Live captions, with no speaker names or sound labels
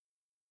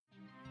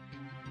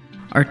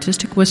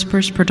Artistic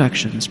Whispers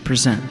Productions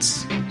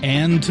presents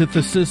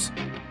Antithesis,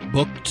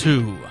 Book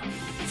 2,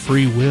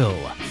 Free Will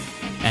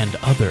and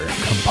Other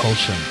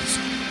Compulsions.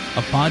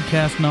 A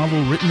podcast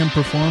novel written and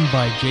performed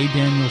by J.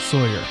 Daniel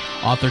Sawyer.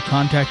 Author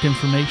contact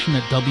information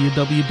at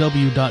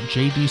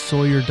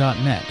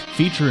www.jdsawyer.net.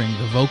 Featuring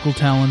the vocal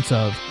talents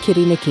of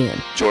Kitty McKeon,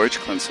 George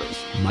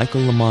Clinsos,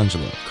 Michael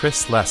Lamangelo,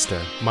 Chris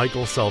Lester,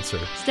 Michael Seltzer,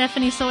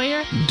 Stephanie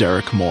Sawyer,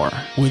 Derek Moore.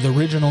 with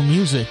original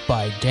music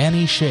by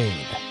Danny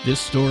Shade. This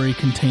story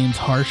contains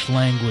harsh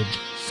language,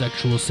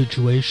 sexual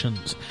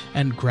situations,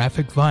 and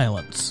graphic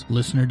violence.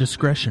 Listener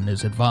discretion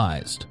is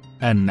advised.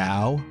 And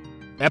now,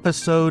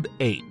 Episode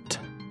 8.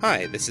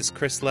 Hi, this is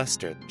Chris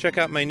Lester. Check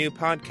out my new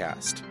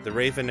podcast, The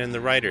Raven and the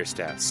Writer's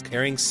Desk,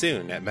 airing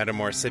soon at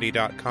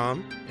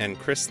metamorcity.com and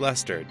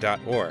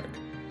chrislester.org.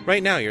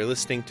 Right now you're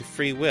listening to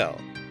Free Will,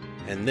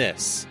 and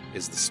this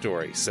is the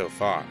story so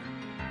far.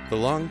 The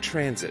long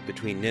transit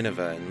between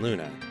Nineveh and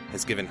Luna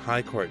has given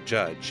High Court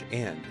Judge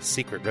and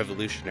secret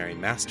revolutionary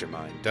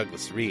mastermind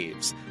Douglas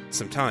Reeves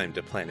some time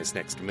to plan his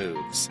next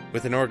moves.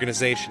 With an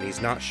organization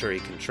he's not sure he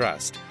can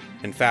trust,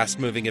 and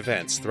fast-moving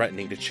events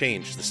threatening to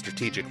change the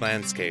strategic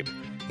landscape,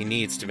 he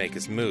needs to make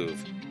his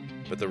move,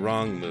 but the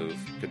wrong move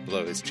could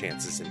blow his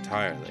chances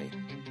entirely.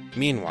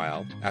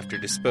 Meanwhile, after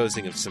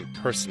disposing of some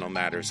personal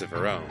matters of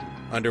her own,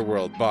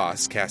 Underworld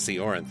boss Cassie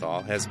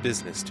Orenthal has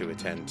business to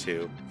attend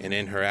to, and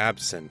in her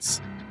absence,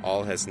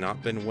 all has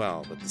not been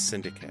well with the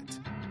Syndicate.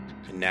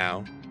 And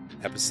now,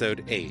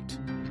 Episode 8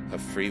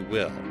 of Free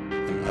Will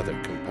and Other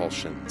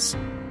Compulsions.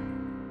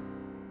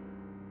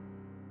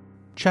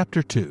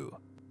 Chapter 2.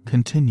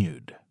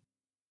 Continued.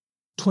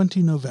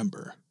 20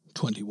 November,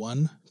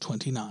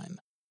 2129.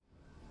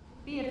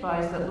 Be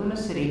advised that Luna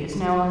City is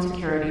now on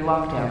security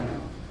lockdown.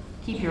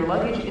 Keep your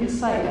luggage in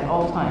sight at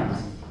all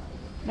times.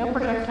 No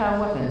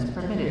projectile weapons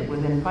permitted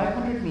within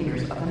 500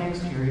 meters of an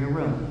exterior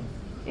room.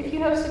 If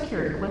you have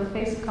secured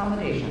cliff-face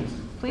accommodations,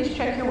 please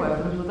check your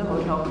weapons with the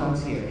hotel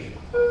concierge.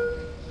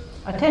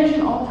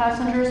 Attention all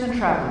passengers and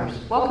travelers.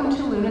 Welcome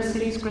to Luna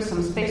City's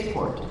Grissom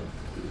Spaceport.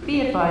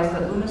 Be advised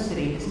that Luna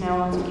City is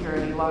now on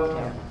security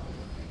lockdown.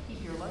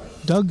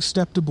 Doug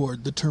stepped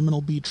aboard the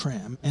Terminal B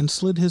tram and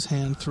slid his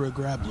hand through a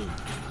grab loop.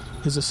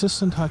 His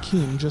assistant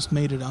Hakeem just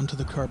made it onto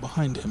the car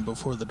behind him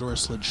before the door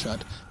slid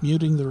shut,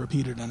 muting the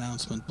repeated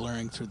announcement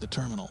blaring through the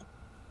terminal.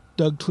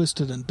 Doug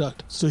twisted and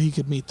ducked so he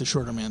could meet the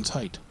shorter man's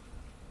height.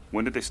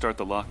 When did they start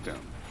the lockdown?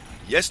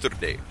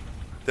 Yesterday.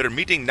 They're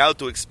meeting now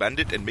to expand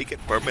it and make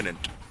it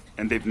permanent.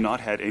 And they've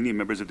not had any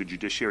members of the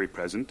judiciary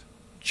present?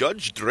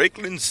 Judge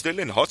Drakelin's still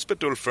in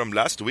hospital from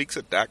last week's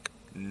attack.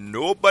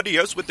 Nobody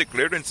else with the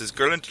clearance is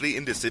currently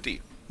in the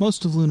city.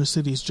 Most of Luna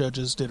City's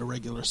judges did a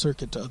regular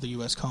circuit to other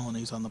U.S.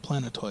 colonies on the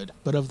planetoid,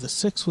 but of the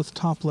 6 with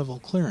top-level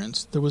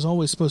clearance, there was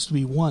always supposed to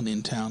be 1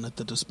 in town at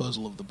the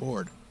disposal of the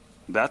board.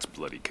 That's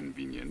bloody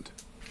convenient.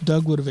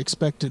 Doug would have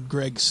expected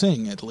Greg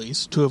Singh, at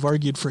least, to have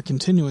argued for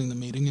continuing the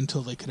meeting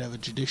until they could have a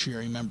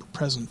judiciary member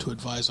present to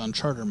advise on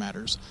charter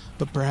matters,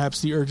 but perhaps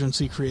the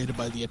urgency created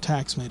by the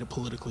attacks made it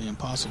politically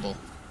impossible.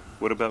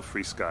 What about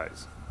Free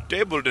Skies?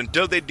 Tabled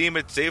until they deem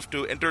it safe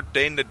to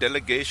entertain the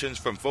delegations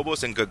from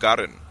Phobos and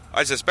Gagarin.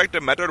 I suspect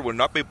the matter will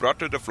not be brought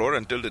to the floor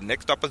until the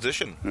next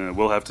opposition.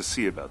 We'll have to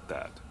see about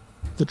that.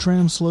 The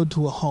tram slowed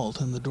to a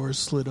halt and the doors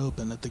slid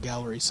open at the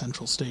Gallery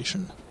Central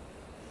Station.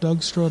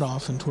 Doug strode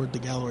off and toward the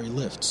gallery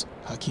lifts,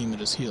 Hakeem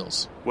at his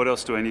heels. What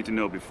else do I need to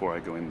know before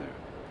I go in there?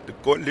 The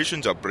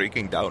coalitions are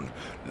breaking down.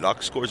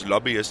 Lockscore's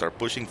lobbyists are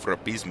pushing for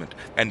appeasement,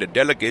 and the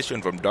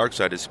delegation from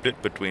Darkside is split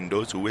between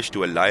those who wish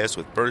to ally us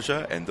with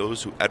Persia and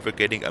those who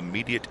advocating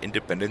immediate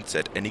independence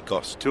at any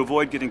cost. To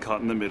avoid getting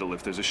caught in the middle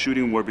if there's a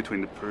shooting war between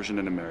the Persian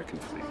and American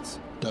fleets.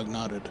 Doug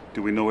nodded.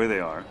 Do we know where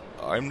they are?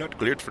 I'm not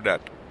cleared for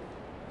that.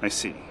 I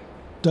see.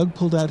 Doug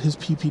pulled out his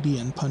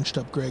PPD and punched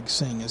up Greg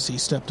Singh as he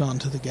stepped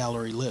onto the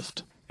gallery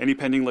lift. Any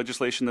pending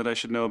legislation that I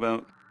should know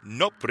about?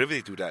 Not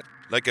privy to that.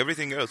 Like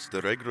everything else,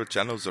 the regular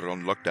channels are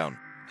on lockdown.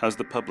 How's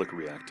the public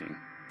reacting?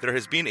 There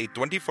has been a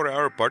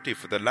 24-hour party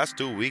for the last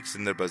 2 weeks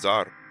in the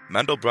bazaar.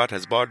 Mandelbrot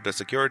has barred the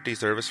security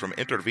service from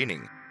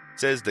intervening.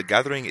 Says the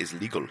gathering is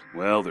legal.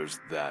 Well, there's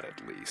that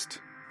at least.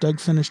 Doug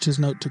finished his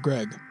note to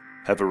Greg.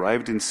 Have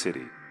arrived in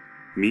city.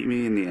 Meet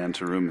me in the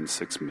anteroom in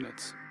 6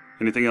 minutes.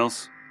 Anything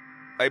else?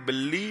 I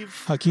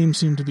believe... Hakeem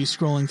seemed to be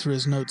scrolling through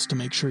his notes to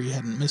make sure he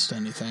hadn't missed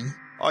anything.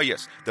 Oh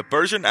yes, the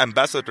Persian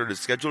ambassador is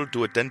scheduled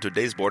to attend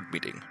today's board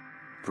meeting.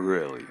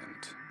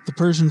 Brilliant. The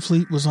Persian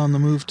fleet was on the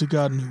move to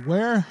God knew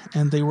where,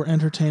 and they were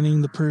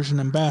entertaining the Persian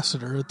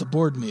ambassador at the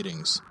board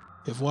meetings.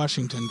 If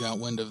Washington got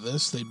wind of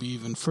this, they'd be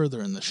even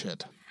further in the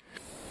shit.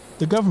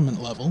 The government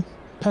level,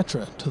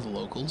 Petra to the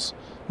locals,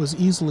 was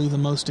easily the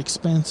most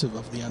expansive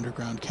of the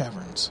underground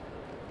caverns.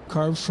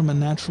 Carved from a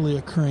naturally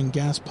occurring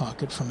gas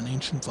pocket from an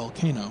ancient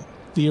volcano,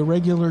 the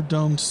irregular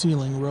domed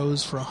ceiling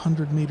rose for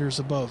 100 meters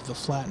above the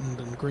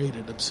flattened and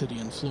graded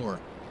obsidian floor.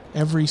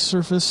 Every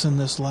surface in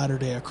this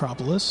latter-day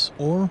Acropolis,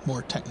 or,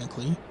 more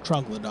technically,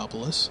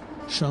 Troglodopolis,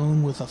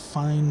 shone with a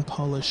fine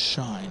polished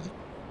shine.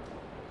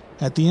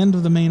 At the end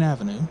of the main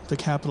avenue, the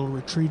Capitol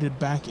retreated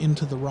back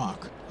into the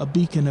rock, a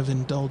beacon of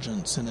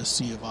indulgence in a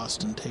sea of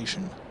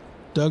ostentation.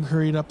 Doug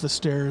hurried up the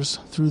stairs,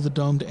 through the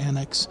domed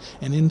annex,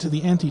 and into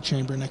the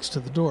antechamber next to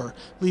the door,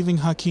 leaving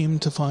Hakim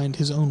to find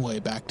his own way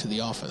back to the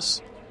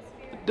office.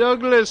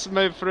 Douglas,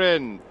 my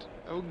friend,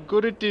 how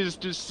good it is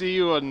to see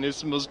you on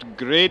this most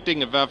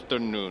grating of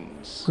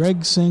afternoons.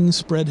 Greg Singh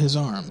spread his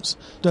arms.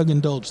 Doug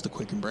indulged the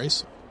quick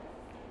embrace.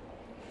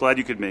 Glad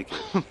you could make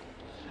it.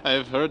 I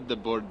have heard the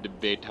board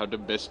debate how to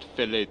best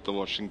fillet the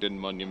Washington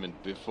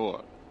Monument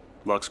before.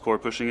 Lux Corps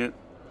pushing it?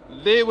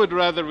 They would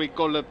rather we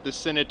call up the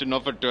Senate and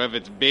offer to have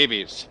its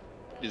babies.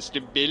 The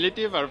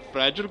stability of our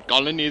fragile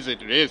colony is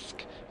at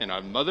risk, and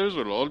our mothers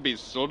will all be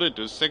sold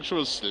into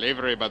sexual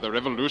slavery by the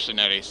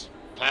revolutionaries.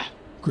 Pah.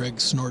 Greg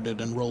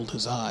snorted and rolled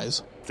his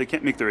eyes. If they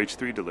can't make their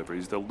H3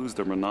 deliveries, they'll lose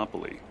their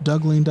monopoly.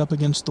 Doug leaned up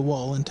against the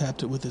wall and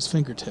tapped it with his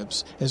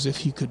fingertips, as if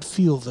he could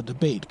feel the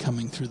debate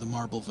coming through the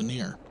marble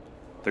veneer.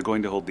 They're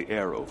going to hold the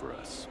air over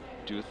us.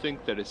 Do you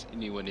think there is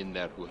anyone in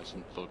there who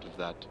hasn't thought of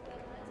that?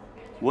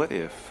 What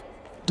if...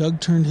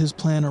 Doug turned his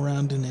plan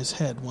around in his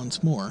head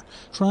once more,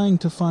 trying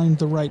to find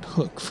the right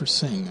hook for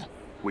Singh.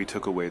 we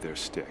took away their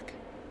stick?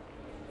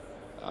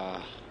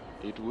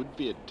 It would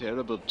be a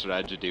terrible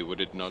tragedy,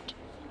 would it not?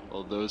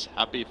 All those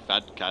happy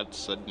fat cats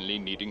suddenly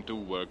needing to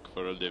work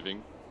for a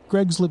living.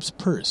 Greg's lips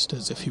pursed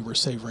as if he were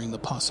savoring the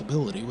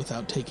possibility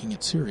without taking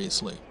it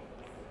seriously.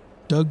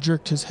 Doug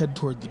jerked his head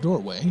toward the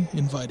doorway,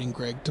 inviting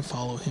Greg to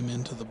follow him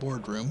into the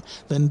boardroom,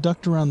 then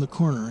ducked around the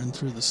corner and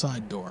through the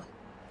side door.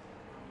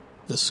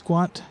 The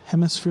squat,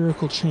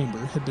 hemispherical chamber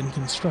had been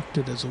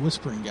constructed as a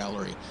whispering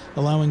gallery,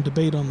 allowing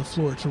debate on the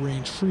floor to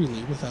range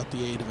freely without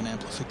the aid of an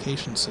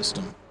amplification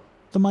system.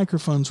 The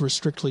microphones were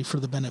strictly for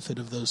the benefit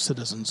of those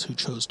citizens who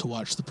chose to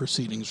watch the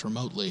proceedings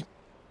remotely.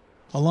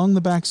 Along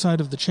the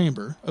backside of the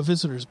chamber, a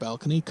visitor's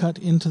balcony cut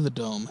into the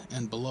dome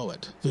and below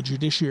it. The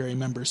judiciary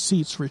members'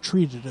 seats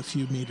retreated a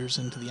few meters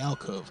into the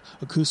alcove,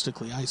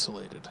 acoustically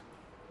isolated.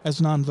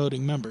 As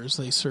non-voting members,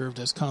 they served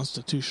as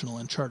constitutional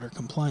and charter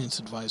compliance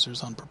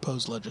advisors on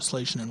proposed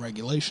legislation and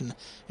regulation,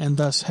 and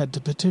thus had to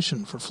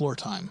petition for floor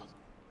time.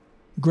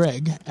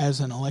 Greg, as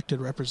an elected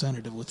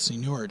representative with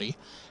seniority,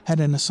 had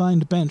an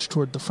assigned bench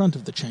toward the front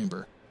of the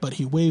chamber, but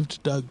he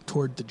waved Doug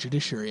toward the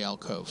judiciary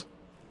alcove.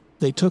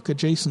 They took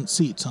adjacent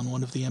seats on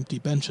one of the empty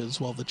benches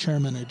while the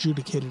chairman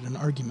adjudicated an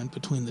argument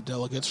between the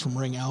delegates from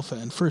Ring Alpha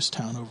and First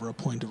Town over a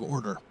point of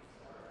order.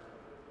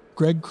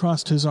 Greg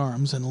crossed his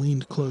arms and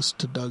leaned close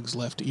to Doug's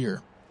left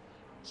ear.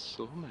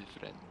 So, my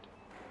friend,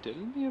 tell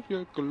me of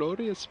your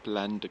glorious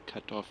plan to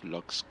cut off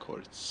Lux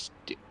Corps'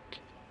 stick.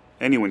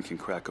 Anyone can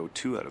crack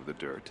O2 out of the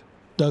dirt.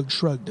 Doug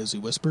shrugged as he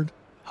whispered,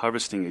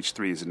 Harvesting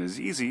H3 isn't as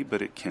easy,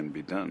 but it can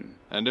be done.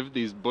 And if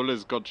these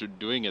bullies got you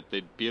doing it,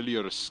 they'd peel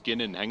your skin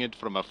and hang it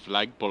from a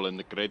flagpole in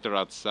the crater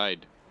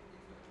outside.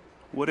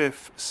 What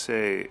if,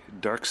 say,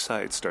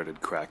 Darkseid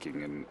started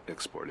cracking and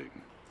exporting?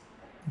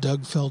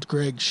 Doug felt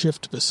Greg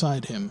shift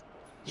beside him.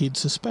 He'd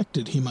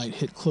suspected he might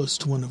hit close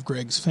to one of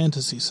Greg's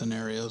fantasy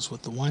scenarios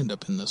with the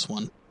wind-up in this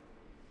one.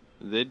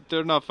 They'd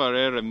turn off our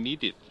air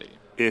immediately.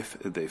 If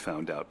they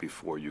found out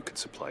before you could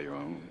supply your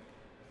own.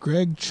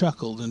 Greg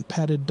chuckled and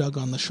patted Doug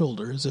on the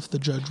shoulder as if the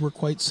judge were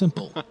quite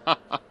simple.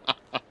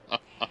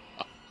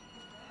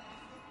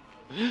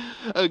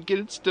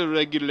 Against a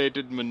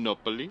regulated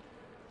monopoly,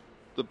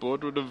 the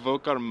board would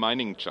revoke our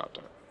mining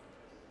charter.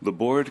 The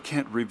board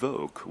can't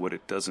revoke what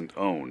it doesn't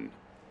own.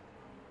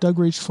 Doug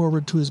reached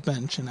forward to his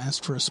bench and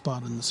asked for a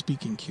spot in the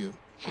speaking queue.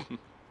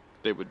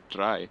 They would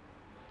try.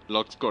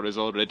 LuxCorp is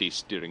already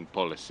steering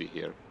policy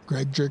here.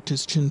 Greg jerked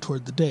his chin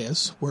toward the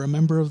dais, where a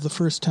member of the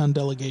First Town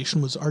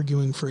delegation was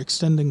arguing for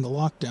extending the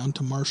lockdown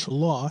to martial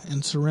law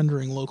and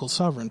surrendering local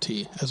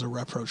sovereignty as a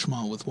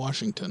rapprochement with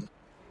Washington.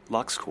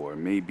 LuxCorp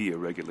may be a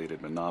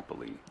regulated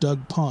monopoly.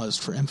 Doug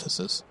paused for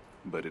emphasis.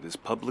 But it is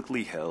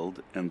publicly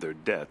held, and their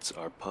debts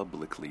are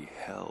publicly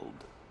held.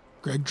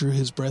 Greg drew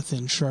his breath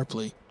in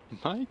sharply.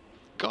 My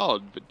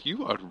God, but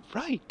you are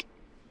right.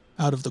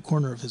 Out of the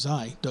corner of his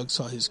eye, Doug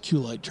saw his cue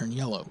light turn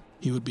yellow.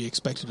 He would be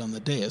expected on the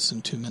dais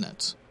in 2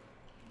 minutes.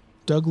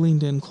 Doug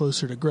leaned in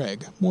closer to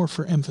Greg, more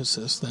for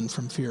emphasis than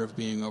from fear of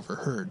being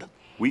overheard.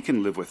 We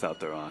can live without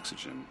their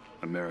oxygen.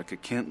 America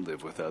can't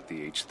live without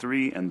the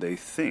H3, and they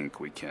think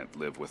we can't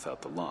live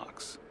without the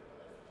LOX.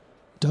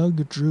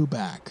 Doug drew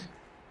back.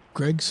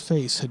 Greg's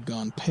face had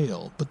gone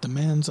pale, but the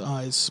man's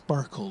eyes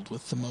sparkled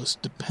with the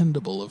most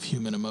dependable of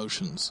human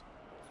emotions.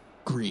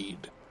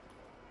 Greed.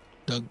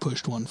 Doug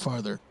pushed one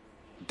farther.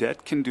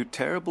 Debt can do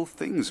terrible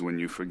things when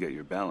you forget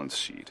your balance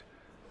sheet.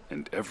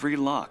 And every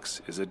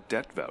LOX is a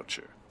debt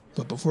voucher.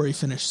 But before he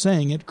finished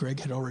saying it, Greg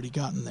had already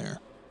gotten there.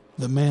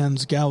 The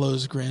man's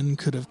gallows grin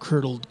could have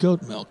curdled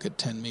goat milk at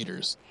 10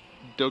 meters.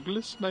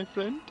 Douglas, my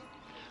friend,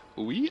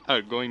 we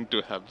are going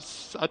to have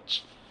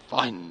such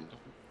fun.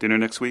 Dinner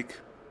next week?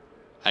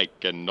 I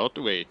cannot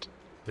wait.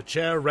 The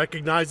chair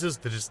recognizes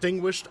the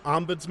distinguished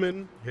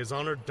ombudsman, His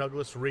Honor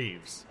Douglas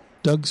Reeves.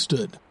 Doug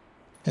stood.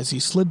 As he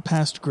slid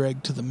past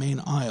Greg to the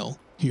main aisle,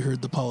 he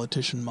heard the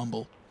politician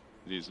mumble.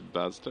 These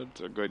bastards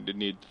are going to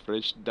need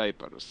fresh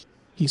diapers.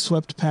 He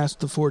swept past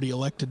the 40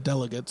 elected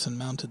delegates and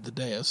mounted the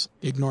dais,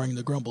 ignoring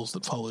the grumbles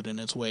that followed in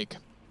its wake.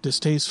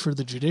 Distaste for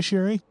the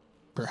judiciary?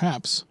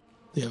 Perhaps.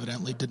 They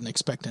evidently didn't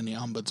expect any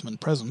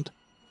ombudsman present.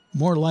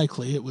 More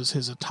likely it was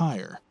his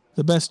attire.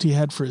 The best he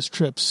had for his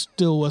trip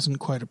still wasn't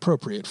quite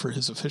appropriate for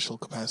his official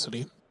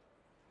capacity.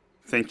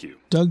 Thank you.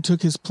 Doug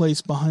took his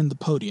place behind the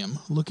podium,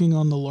 looking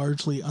on the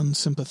largely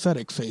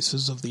unsympathetic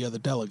faces of the other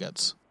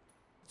delegates.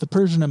 The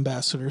Persian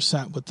ambassador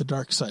sat with the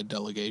Darkside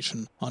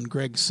delegation on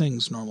Greg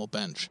Singh's normal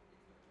bench.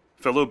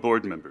 Fellow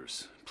board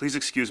members, please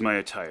excuse my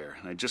attire.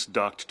 I just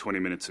docked 20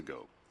 minutes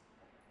ago.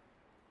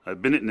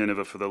 I've been at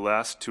Nineveh for the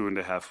last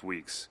 2.5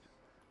 weeks.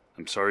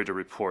 I'm sorry to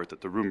report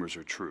that the rumors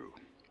are true.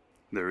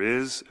 There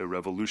is a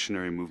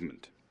revolutionary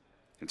movement.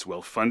 It's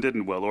well-funded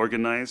and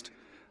well-organized.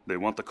 They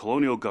want the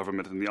colonial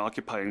government and the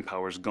occupying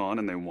powers gone,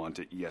 and they want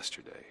it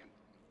yesterday.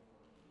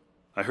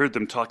 I heard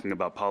them talking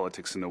about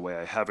politics in a way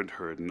I haven't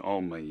heard in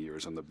all my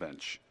years on the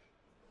bench.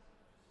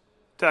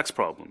 Tax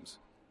problems.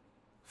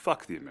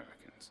 Fuck the Americans.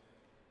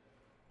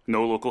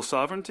 No local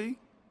sovereignty?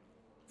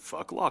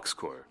 Fuck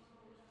LoxCorp.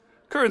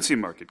 Currency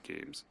market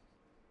games.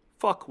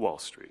 Fuck Wall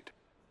Street.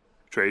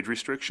 Trade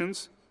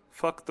restrictions?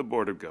 Fuck the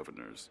Board of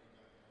Governors.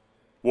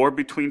 War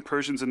between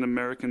Persians and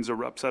Americans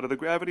erupts out of the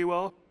gravity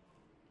well?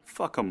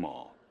 Fuck 'em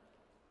all.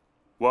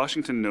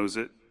 Washington knows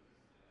it.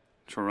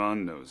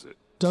 Tehran knows it.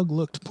 Doug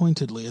looked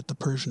pointedly at the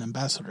Persian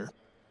ambassador.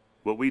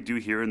 What we do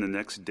here in the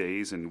next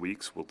days and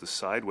weeks will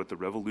decide what the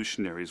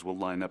revolutionaries will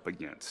line up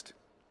against.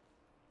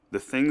 The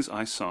things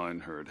I saw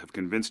and heard have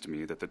convinced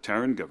me that the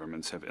Terran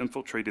governments have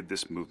infiltrated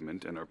this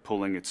movement and are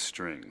pulling its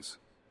strings.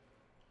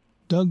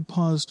 Doug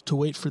paused to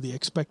wait for the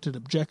expected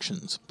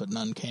objections, but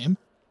none came.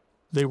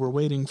 They were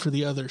waiting for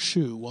the other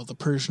shoe while the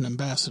Persian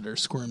ambassador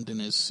squirmed in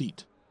his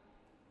seat.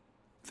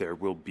 There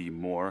will be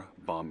more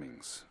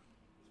bombings.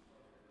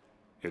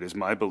 It is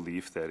my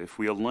belief that if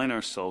we align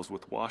ourselves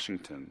with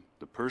Washington,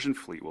 the Persian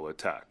fleet will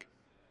attack.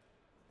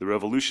 The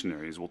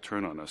revolutionaries will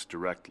turn on us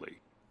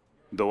directly.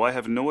 Though I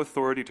have no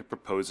authority to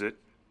propose it,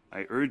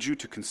 I urge you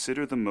to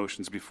consider the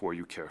motions before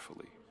you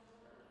carefully.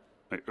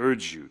 I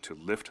urge you to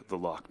lift the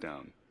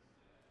lockdown.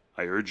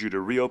 I urge you to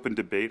reopen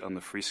debate on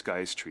the Free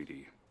Skies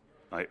Treaty.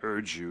 I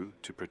urge you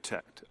to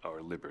protect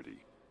our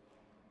liberty.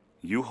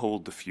 You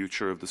hold the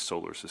future of the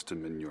solar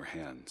system in your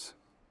hands.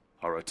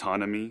 Our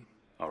autonomy,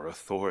 our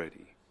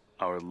authority,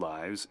 our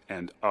lives,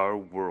 and our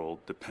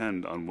world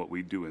depend on what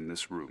we do in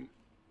this room.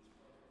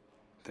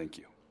 Thank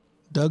you.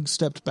 Doug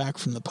stepped back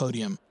from the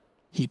podium.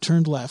 He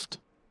turned left,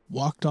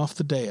 walked off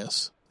the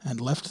dais, and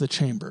left the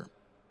chamber.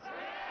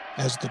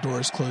 As the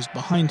doors closed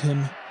behind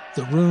him,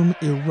 the room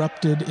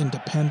erupted into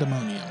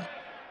pandemonium.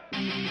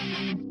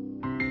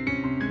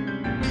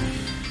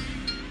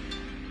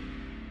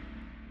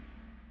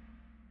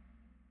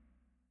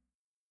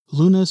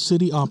 Luna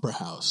City Opera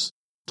House,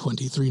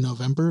 23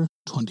 November,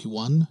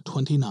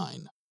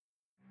 2129.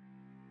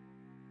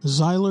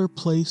 Zyler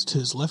placed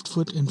his left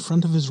foot in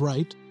front of his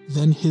right,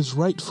 then his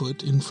right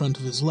foot in front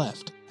of his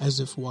left, as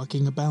if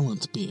walking a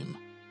balance beam.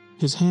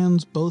 His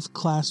hands both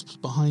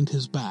clasped behind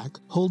his back,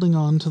 holding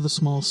on to the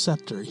small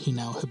scepter he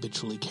now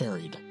habitually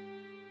carried.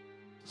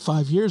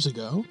 5 years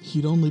ago,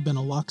 he'd only been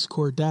a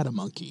LoxCorp data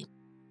monkey.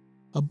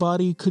 A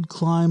body could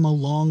climb a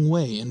long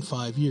way in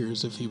 5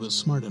 years if he was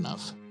smart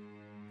enough.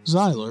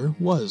 Zyler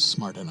was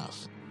smart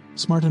enough.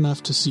 Smart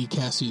enough to see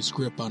Cassie's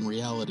grip on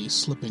reality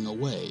slipping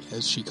away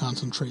as she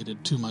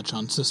concentrated too much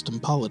on system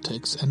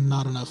politics and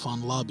not enough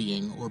on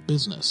lobbying or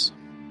business.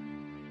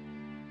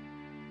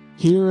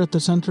 Here at the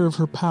center of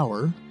her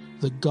power,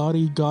 the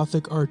gaudy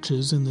Gothic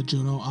arches in the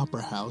Juno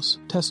Opera House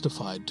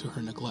testified to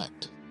her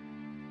neglect.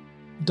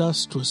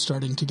 Dust was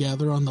starting to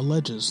gather on the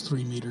ledges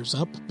 3 meters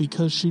up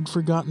because she'd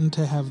forgotten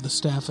to have the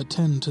staff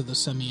attend to the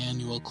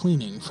semi-annual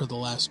cleaning for the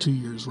last 2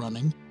 years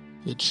running.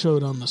 It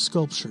showed on the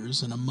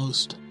sculptures in a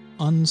most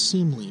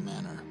unseemly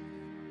manner.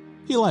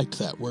 He liked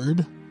that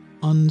word,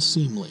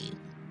 unseemly.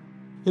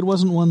 It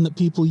wasn't one that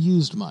people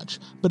used much,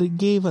 but it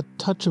gave a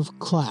touch of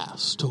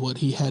class to what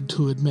he had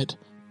to admit,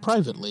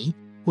 privately,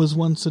 was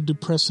once a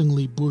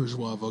depressingly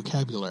bourgeois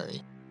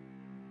vocabulary.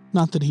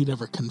 Not that he'd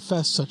ever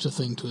confessed such a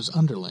thing to his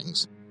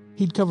underlings.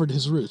 He'd covered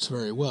his roots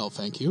very well,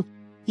 thank you.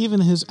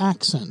 Even his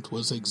accent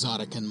was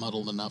exotic and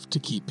muddled enough to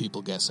keep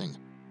people guessing.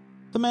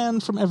 The man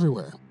from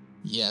everywhere.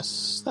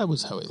 Yes, that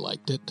was how he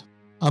liked it.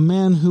 A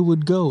man who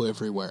would go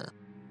everywhere,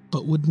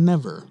 but would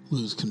never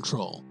lose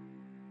control.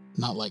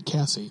 Not like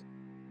Cassie.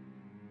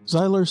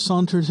 Zyler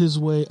sauntered his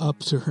way up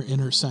to her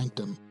inner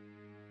sanctum.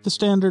 The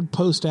standard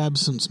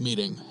post-absence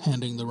meeting,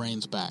 handing the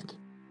reins back.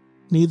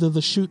 Neither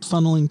the chute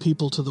funneling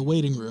people to the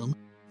waiting room,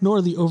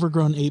 nor the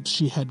overgrown apes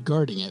she had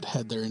guarding it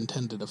had their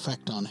intended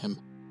effect on him.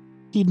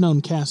 He'd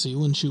known Cassie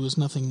when she was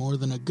nothing more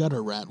than a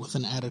gutter rat with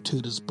an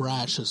attitude as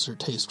brash as her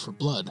taste for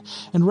blood,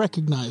 and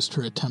recognized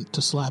her attempt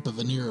to slap a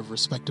veneer of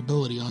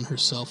respectability on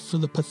herself for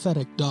the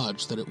pathetic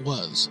dodge that it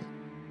was.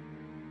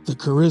 The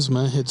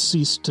charisma had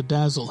ceased to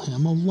dazzle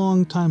him a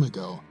long time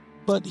ago,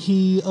 but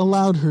he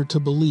allowed her to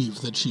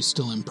believe that she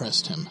still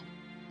impressed him.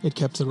 It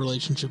kept the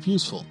relationship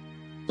useful.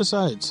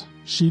 Besides,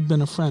 she'd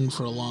been a friend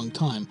for a long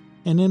time,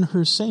 And in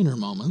her saner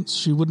moments,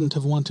 she wouldn't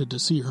have wanted to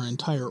see her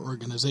entire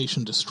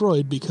organization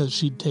destroyed because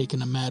she'd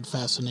taken a mad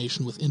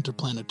fascination with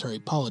interplanetary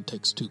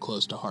politics too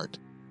close to heart.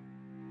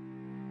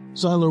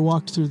 Zyler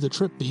walked through the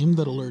trip beam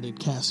that alerted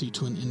Cassie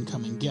to an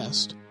incoming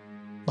guest.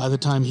 By the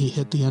time he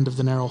hit the end of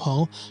the narrow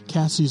hall,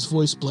 Cassie's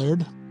voice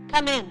blared,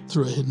 "Come in,"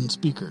 through a hidden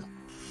speaker.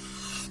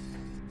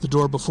 The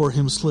door before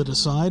him slid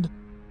aside.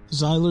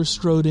 Zyler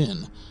strode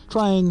in,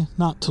 trying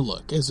not to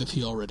look as if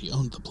he already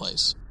owned the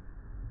place.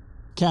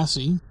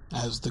 Cassie,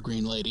 as the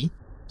Green Lady,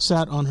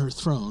 sat on her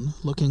throne,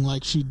 looking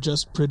like she'd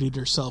just prettied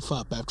herself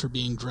up after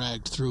being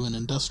dragged through an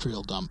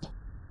industrial dump.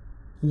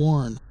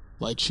 Worn,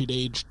 like she'd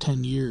aged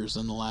 10 years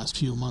in the last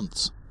few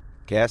months.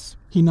 Cass?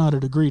 He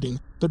nodded a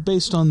greeting, but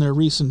based on their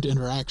recent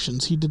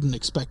interactions, he didn't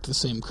expect the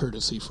same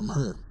courtesy from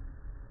her.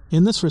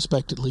 In this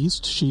respect, at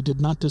least, she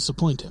did not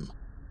disappoint him.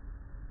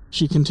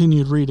 She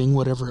continued reading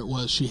whatever it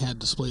was she had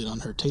displayed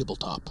on her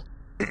tabletop.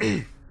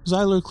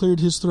 Zyler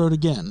cleared his throat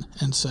again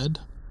and said,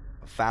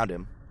 "I found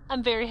him."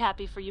 "I'm very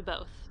happy for you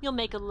both. You'll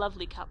make a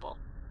lovely couple.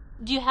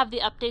 Do you have the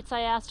updates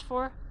I asked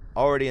for?"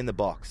 "Already in the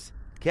box.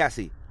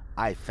 Cassie,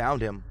 I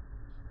found him."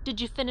 "Did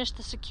you finish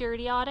the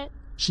security audit?"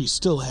 She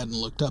still hadn't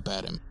looked up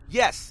at him.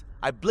 "Yes,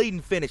 I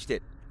bleedin' finished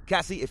it.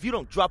 Cassie, if you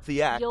don't drop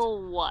the act..."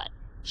 "You'll what?"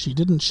 She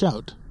didn't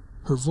shout.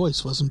 Her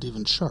voice wasn't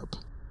even sharp.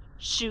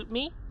 "Shoot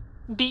me?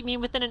 Beat me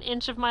within an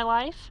inch of my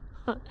life?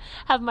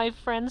 Have my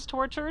friends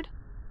tortured?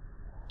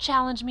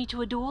 Challenge me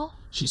to a duel?"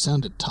 She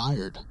sounded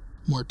tired,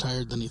 more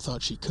tired than he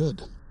thought she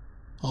could.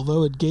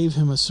 Although it gave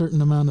him a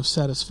certain amount of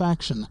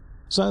satisfaction,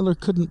 Zyler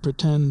couldn't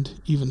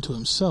pretend, even to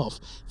himself,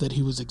 that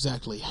he was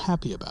exactly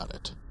happy about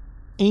it.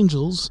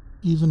 Angels,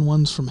 even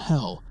ones from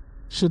hell,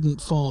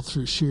 shouldn't fall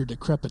through sheer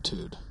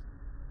decrepitude.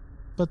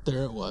 But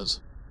there it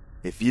was.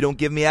 "If you don't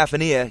give me half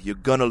an ear, you're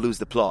gonna lose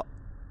the plot."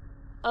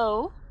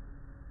 "Oh?"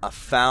 "I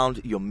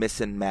found your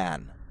missing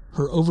man."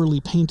 Her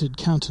overly painted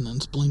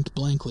countenance blinked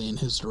blankly in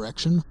his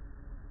direction.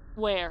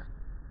 "Where?"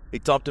 "He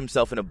topped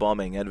himself in a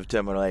bombing out of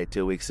Terminal 8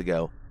 2 weeks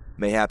ago.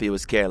 Mayhap he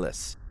was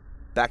careless.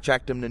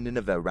 Backtracked him to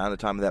Nineveh around the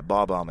time of that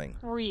bar bombing."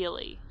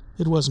 "Really?"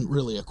 It wasn't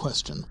really a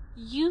question.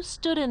 "You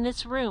stood in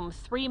this room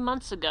 3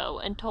 months ago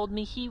and told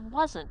me he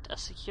wasn't a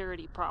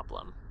security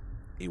problem."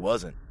 "He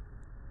wasn't."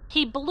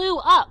 "He blew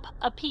up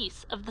a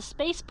piece of the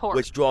spaceport."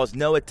 "Which draws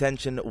no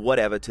attention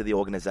whatever to the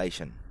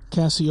organization."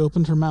 Cassie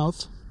opened her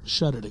mouth,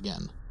 shut it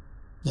again.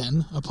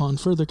 Then, upon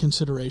further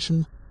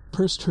consideration,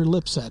 pursed her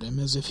lips at him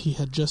as if he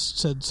had just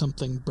said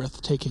something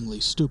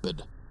breathtakingly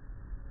stupid.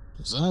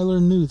 Zyler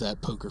knew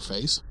that poker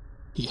face.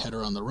 He had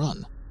her on the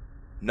run.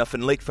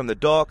 "Nothing leaked from the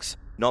docks,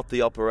 not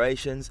the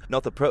operations,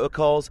 not the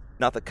protocols,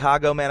 not the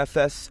cargo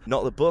manifests,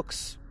 not the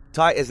books.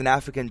 Tight as an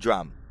African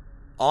drum.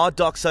 Our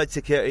dockside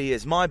security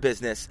is my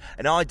business,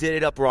 and I did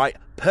it upright,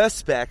 per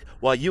spec,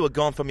 while you were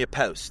gone from your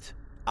post.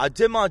 I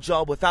did my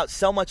job without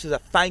so much as a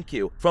thank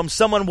you from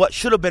someone what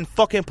should have been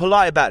fucking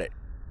polite about it.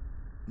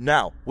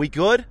 Now, we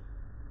good?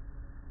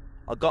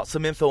 I got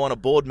some info on a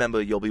board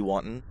member you'll be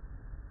wanting.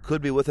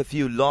 Could be with a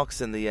few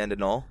locks in the end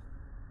and all."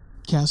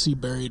 Cassie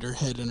buried her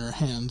head in her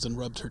hands and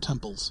rubbed her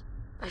temples.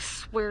 "I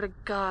swear to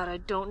God, I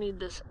don't need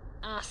this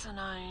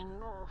asinine..."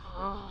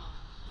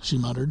 She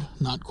muttered,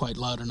 not quite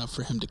loud enough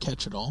for him to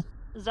catch it all.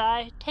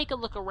 "Zai, take a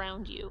look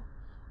around you.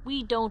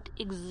 We don't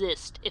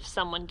exist if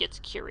someone gets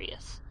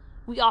curious.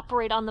 We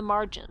operate on the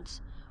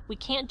margins. We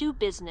can't do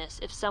business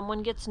if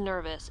someone gets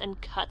nervous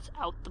and cuts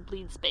out the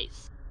bleed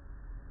space.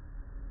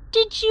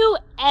 Did you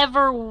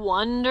ever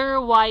wonder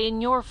why in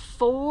your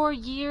 4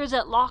 years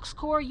at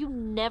LoxCorp you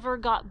never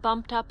got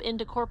bumped up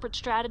into corporate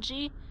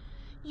strategy?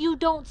 You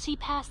don't see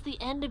past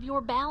the end of your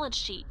balance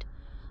sheet.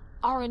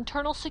 Our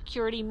internal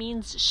security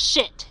means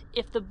shit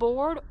if the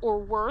board, or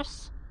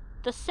worse,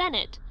 the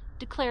Senate,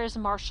 declares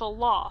martial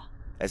law."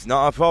 "It's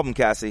not our problem,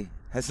 Cassie.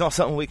 It's not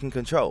something we can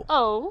control."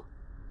 "Oh?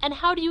 And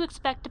how do you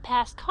expect to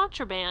pass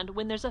contraband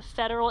when there's a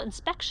federal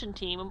inspection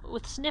team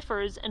with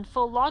sniffers and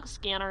full log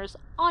scanners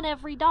on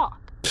every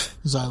dock?"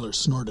 Zyler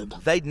snorted.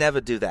 "They'd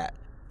never do that.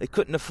 They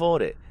couldn't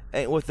afford it.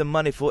 Ain't worth the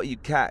money for what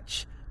you'd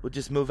catch. We'll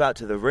just move out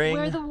to the ring."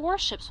 "Where the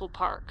warships will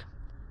park.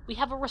 We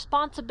have a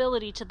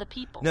responsibility to the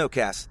people." "No,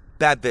 Cass.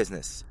 Bad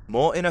business.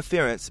 More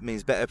interference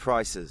means better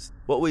prices.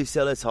 What we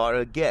sell is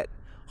harder to get.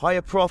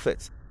 Higher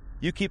profits.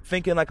 You keep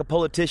thinking like a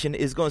politician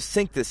is going to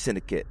sink this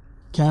syndicate."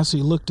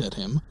 Cassie looked at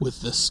him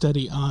with the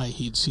steady eye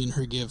he'd seen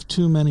her give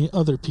too many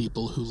other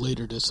people who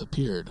later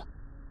disappeared.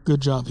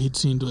 Good job he'd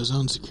seen to his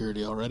own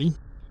security already.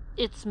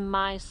 "It's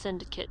my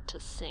syndicate to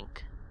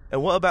sink."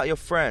 "And what about your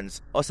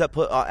friends? Us that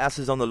put our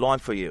asses on the line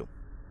for you?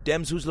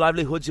 Dems whose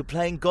livelihoods you're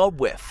playing God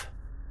with?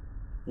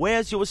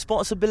 Where's your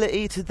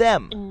responsibility to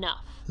them?"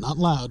 "Enough." Not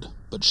loud,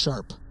 but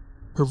sharp.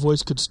 Her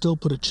voice could still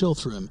put a chill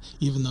through him,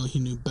 even though he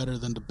knew better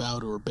than to bow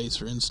to her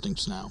baser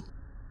instincts now.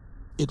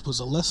 It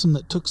was a lesson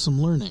that took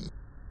some learning,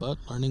 but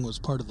learning was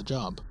part of the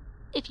job.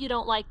 "If you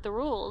don't like the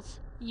rules,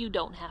 you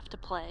don't have to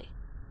play.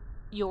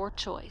 Your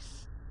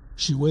choice."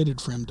 She waited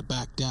for him to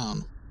back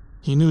down.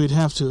 He knew he'd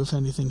have to if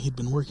anything he'd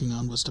been working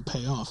on was to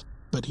pay off,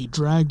 but he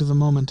dragged the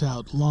moment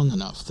out long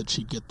enough that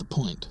she'd get the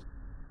point.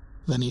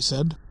 Then he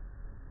said,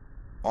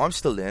 I'm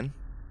still in.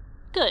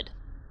 Good.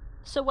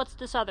 So what's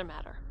this other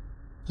matter?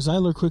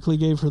 Zyler quickly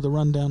gave her the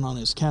rundown on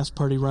his cast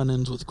party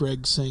run-ins with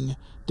Greg Singh,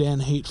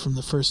 Dan Haight from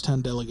the First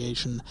 10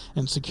 delegation,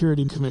 and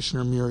Security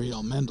Commissioner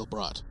Muriel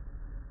Mandelbrot.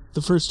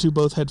 The first two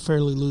both had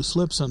fairly loose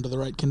lips under the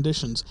right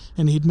conditions,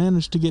 and he'd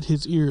managed to get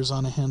his ears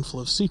on a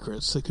handful of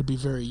secrets that could be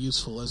very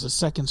useful as a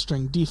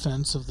second-string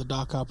defense of the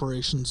dock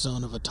operations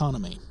zone of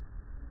autonomy.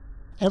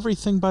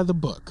 Everything by the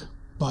book.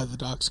 Buy the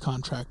dock's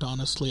contract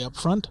honestly up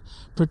front,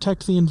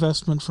 protect the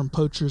investment from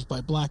poachers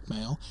by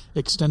blackmail,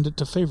 extend it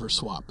to favor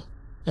swap.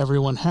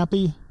 Everyone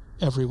happy,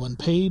 everyone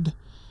paid,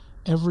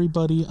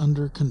 everybody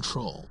under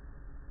control.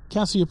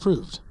 Cassie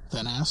approved,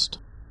 then asked,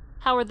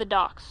 How are the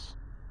docks?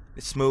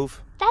 It's smooth.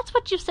 That's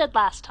what you said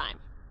last time.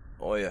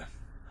 Oh yeah.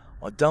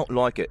 I don't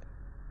like it.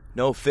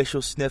 No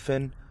official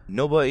sniffing.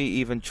 Nobody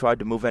even tried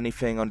to move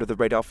anything under the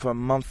radar for a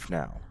month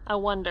now. I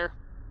wonder.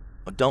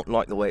 I don't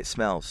like the way it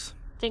smells.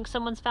 Think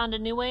someone's found a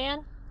new way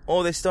in?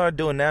 Oh, they started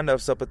doing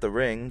handoffs up at the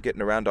ring,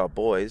 getting around our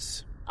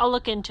boys. I'll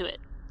look into it.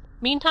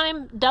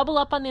 Meantime, double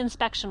up on the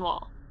inspection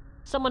wall.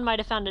 Someone might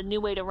have found a new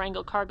way to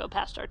wrangle cargo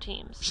past our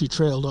teams. She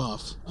trailed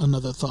off,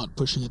 another thought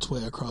pushing its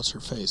way across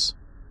her face.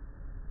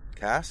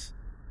 Cass?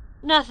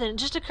 Nothing. It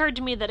just occurred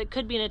to me that it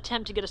could be an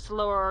attempt to get us to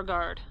lower our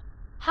guard.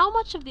 How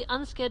much of the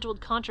unscheduled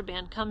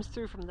contraband comes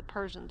through from the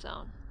Persian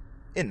zone?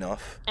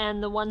 Enough.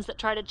 And the ones that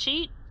try to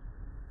cheat?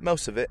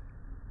 Most of it.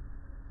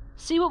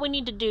 See what we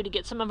need to do to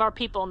get some of our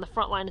people on the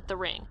front line at the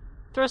ring.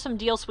 Throw some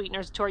deal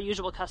sweeteners to our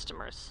usual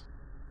customers.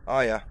 Oh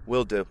yeah,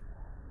 will do.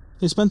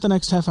 They spent the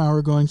next half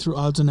hour going through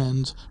odds and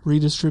ends,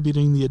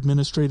 redistributing the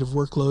administrative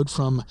workload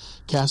from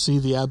Cassie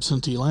the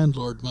absentee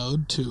landlord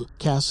mode to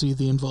Cassie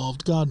the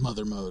involved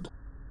godmother mode.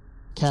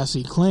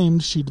 Cassie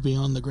claimed she'd be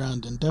on the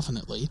ground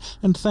indefinitely,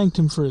 and thanked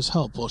him for his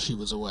help while she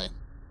was away.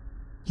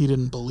 He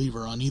didn't believe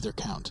her on either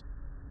count.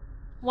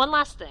 One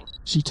last thing.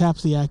 She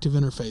tapped the active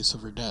interface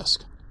of her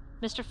desk.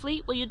 Mr.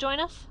 Fleet, will you join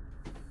us?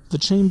 The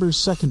chamber's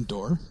second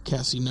door,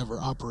 Cassie never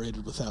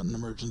operated without an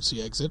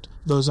emergency exit,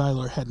 though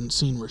Zyler hadn't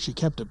seen where she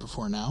kept it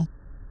before now,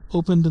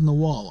 opened in the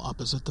wall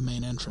opposite the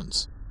main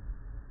entrance.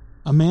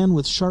 A man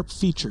with sharp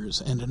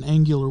features and an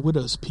angular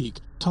widow's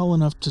peak, tall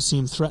enough to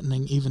seem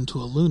threatening even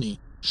to a loony,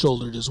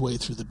 shouldered his way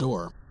through the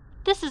door.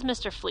 This is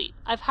Mr. Fleet.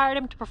 I've hired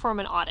him to perform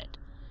an audit.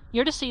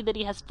 You're to see that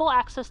he has full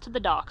access to the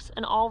docks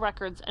and all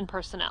records and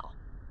personnel.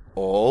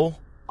 All?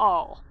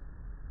 All.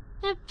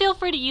 And feel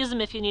free to use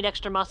him if you need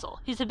extra muscle.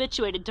 He's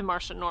habituated to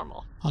Martian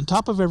normal. On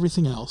top of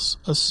everything else,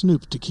 a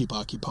snoop to keep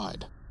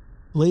occupied.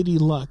 Lady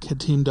Luck had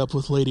teamed up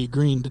with Lady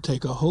Green to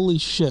take a holy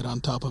shit on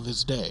top of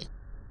his day.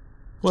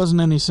 Wasn't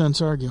any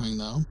sense arguing,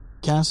 though.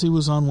 Cassie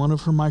was on one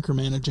of her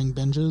micromanaging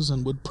binges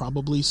and would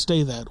probably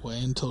stay that way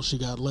until she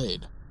got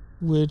laid.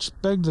 Which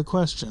begged the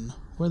question,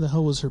 where the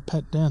hell was her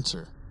pet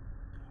dancer?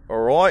 All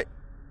right.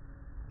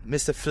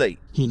 Mr. Fleet.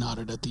 He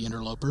nodded at the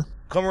interloper.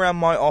 Come around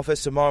my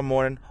office tomorrow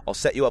morning. I'll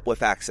set you up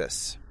with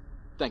access.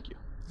 Thank you.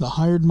 The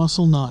hired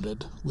muscle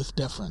nodded with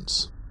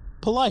deference.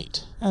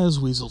 Polite, as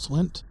weasels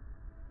went.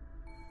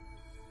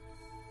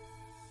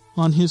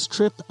 On his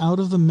trip out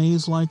of the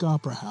maze-like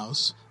opera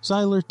house,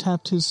 Zyler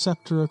tapped his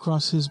scepter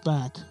across his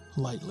back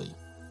lightly.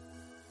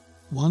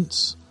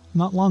 Once,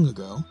 not long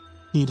ago,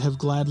 he'd have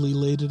gladly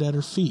laid it at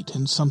her feet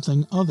in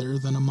something other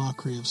than a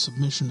mockery of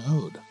submission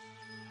owed.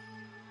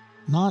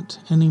 Not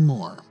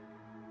anymore.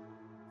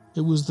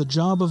 It was the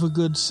job of a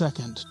good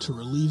second to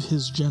relieve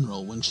his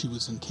general when she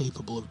was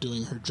incapable of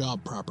doing her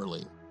job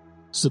properly.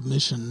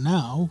 Submission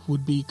now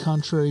would be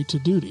contrary to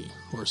duty,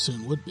 or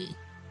soon would be.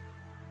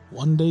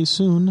 One day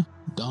soon,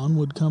 dawn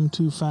would come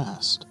too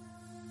fast.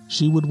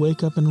 She would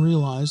wake up and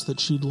realize that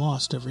she'd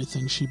lost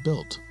everything she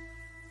built.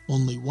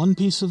 Only one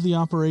piece of the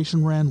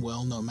operation ran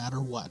well no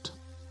matter what.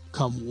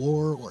 Come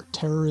war or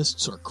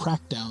terrorists or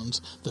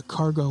crackdowns, the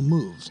cargo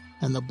moved,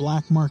 and the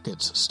black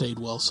markets stayed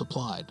well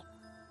supplied.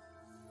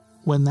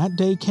 When that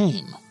day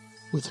came,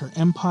 with her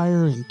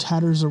empire in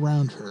tatters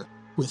around her,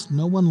 with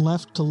no one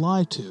left to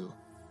lie to,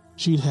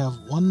 she'd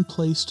have one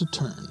place to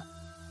turn.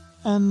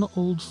 An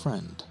old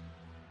friend.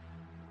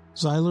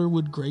 Zyler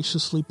would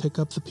graciously pick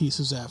up the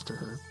pieces after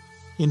her.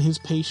 In his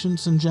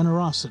patience and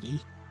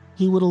generosity,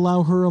 he would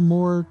allow her a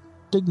more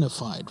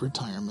dignified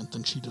retirement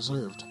than she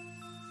deserved.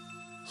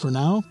 For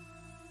now,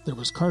 there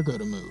was cargo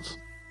to move.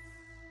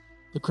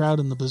 The crowd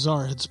in the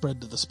bazaar had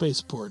spread to the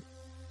spaceport.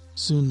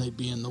 Soon they'd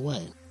be in the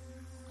way.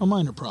 A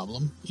minor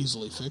problem,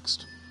 easily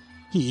fixed.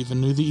 He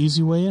even knew the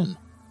easy way in.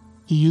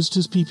 He used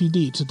his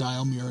PPD to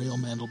dial Muriel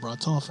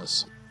Mandelbrot's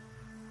office.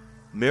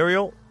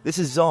 Muriel, this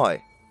is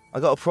Zai. I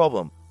got a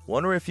problem.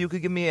 Wonder if you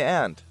could give me a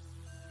hand.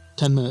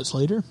 10 minutes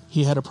later,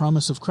 he had a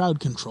promise of crowd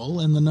control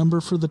and the number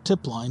for the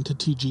tip line to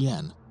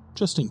TGN,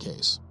 just in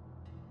case.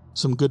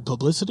 Some good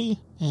publicity,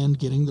 and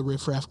getting the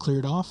riffraff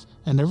cleared off,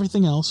 and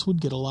everything else would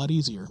get a lot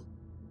easier.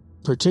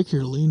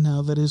 Particularly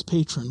now that his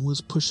patron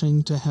was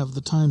pushing to have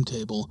the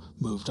timetable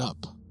moved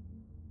up.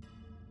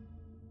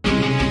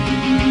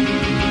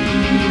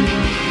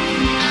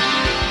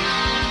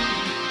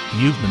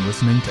 You've been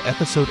listening to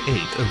Episode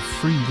 8 of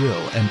Free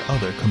Will and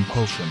Other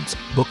Compulsions,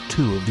 Book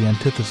 2 of the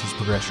Antithesis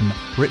Progression,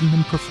 written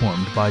and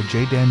performed by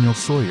J. Daniel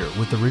Sawyer,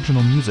 with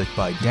original music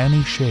by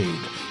Danny Shade,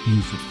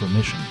 used with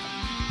permission.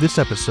 This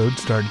episode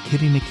starred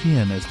Kitty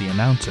Nikian as the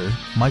announcer,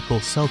 Michael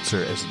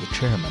Seltzer as the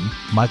chairman,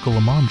 Michael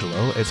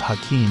Amangelo as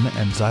Hakim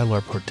and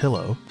Zylar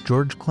Portillo,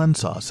 George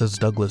Klensauce as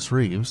Douglas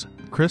Reeves,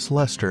 Chris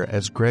Lester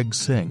as Greg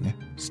Singh,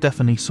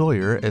 Stephanie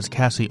Sawyer as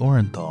Cassie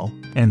Orenthal,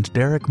 and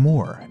Derek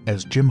Moore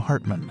as Jim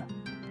Hartman.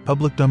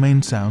 Public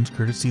domain sounds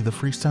courtesy the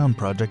Free Sound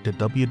Project at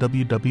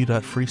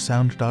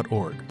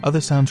www.freesound.org.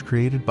 Other sounds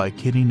created by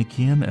Kitty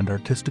Nikian and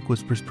Artistic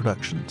Whispers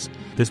Productions.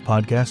 This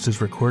podcast is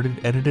recorded,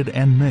 edited,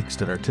 and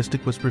mixed at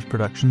Artistic Whispers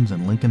Productions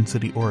in Lincoln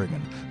City,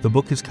 Oregon. The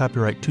book is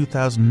copyright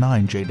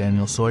 2009 J.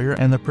 Daniel Sawyer,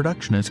 and the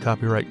production is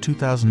copyright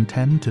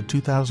 2010 to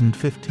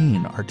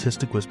 2015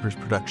 Artistic Whispers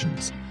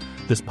Productions.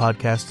 This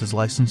podcast is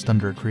licensed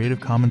under a Creative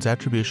Commons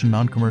Attribution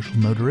Non-Commercial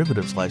No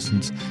Derivatives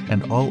license,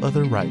 and all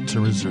other rights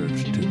are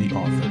reserved to the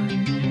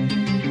author.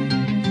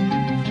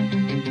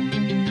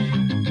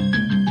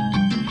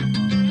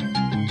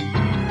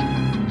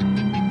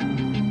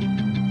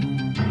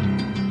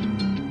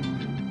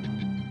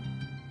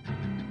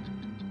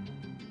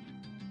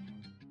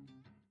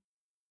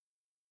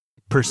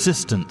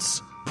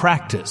 Persistence,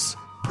 practice,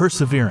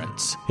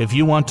 perseverance. If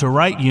you want to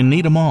write, you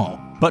need them all.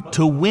 But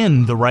to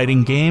win the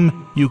writing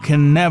game, you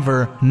can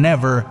never,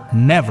 never,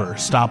 never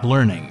stop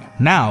learning.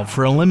 Now,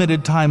 for a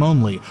limited time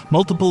only,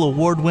 multiple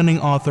award-winning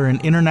author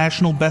and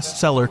international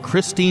bestseller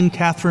Christine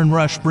Catherine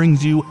Rush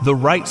brings you The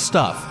Right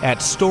Stuff at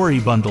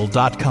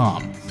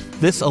storybundle.com.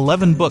 This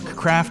 11-book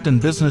craft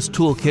and business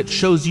toolkit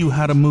shows you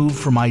how to move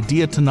from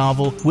idea to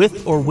novel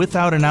with or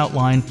without an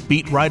outline,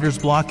 beat writer's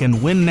block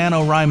and win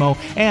NaNoWriMo,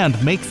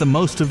 and make the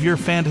most of your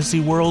fantasy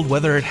world,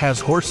 whether it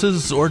has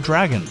horses or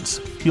dragons.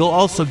 You'll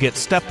also get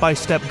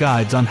step-by-step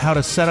guides on how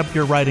to set up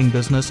your writing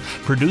business,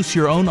 produce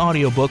your own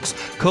audiobooks,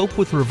 cope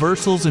with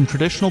reversals in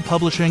traditional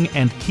publishing,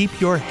 and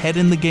keep your head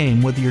in the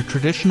game whether you're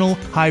traditional,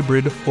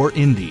 hybrid, or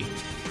indie.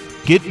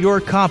 Get your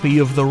copy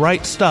of The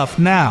Right Stuff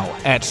now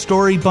at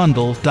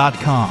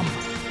storybundle.com.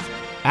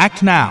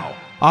 Act now.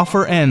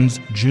 Offer ends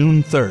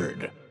June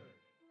 3rd.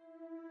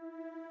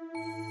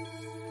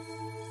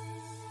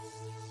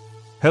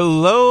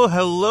 Hello,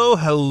 hello,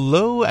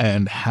 hello,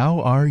 and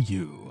how are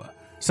you?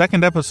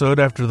 Second episode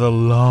after the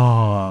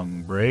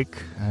long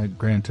break.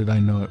 Granted, I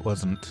know it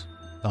wasn't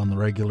on the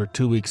regular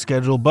 2-week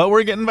schedule, but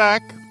we're getting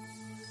back.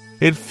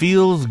 It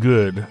feels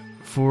good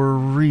for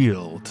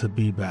real to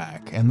be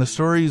back, and the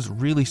story's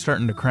really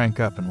starting to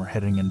crank up, and we're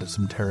heading into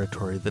some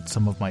territory that's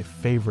some of my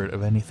favorite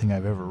of anything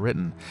I've ever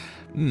written.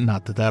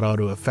 Not that that ought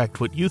to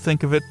affect what you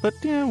think of it, but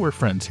yeah, we're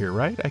friends here,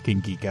 right? I can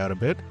geek out a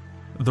bit.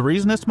 The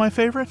reason it's my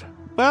favorite?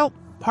 Well,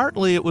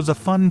 partly it was a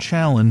fun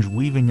challenge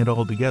weaving it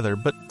all together,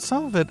 but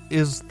some of it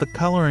is the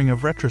coloring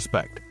of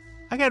retrospect.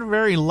 I got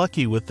very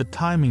lucky with the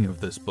timing of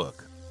this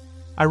book.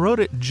 I wrote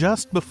it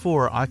just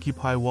before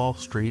Occupy Wall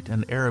Street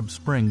and Arab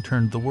Spring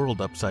turned the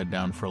world upside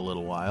down for a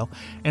little while,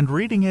 and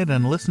reading it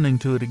and listening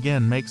to it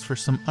again makes for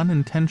some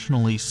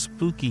unintentionally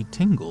spooky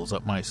tingles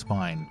up my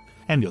spine,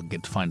 and you'll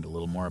get to find a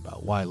little more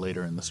about why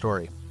later in the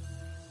story.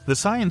 The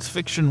science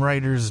fiction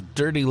writer's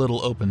dirty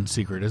little open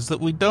secret is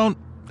that we don't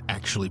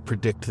actually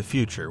predict the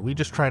future. We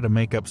just try to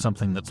make up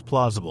something that's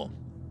plausible.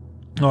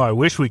 Oh, I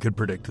wish we could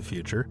predict the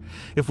future.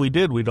 If we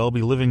did, we'd all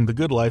be living the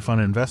good life on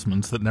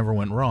investments that never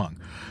went wrong.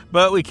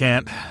 But we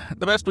can't.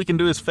 The best we can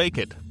do is fake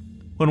it.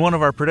 When one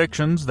of our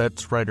predictions,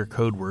 that's writer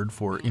code word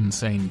for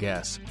insane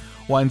guess,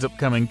 winds up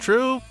coming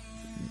true,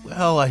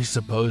 well, I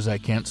suppose I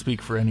can't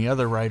speak for any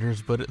other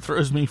writers, but it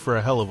throws me for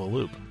a hell of a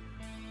loop.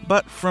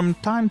 But from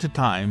time to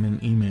time, in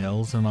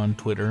emails and on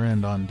Twitter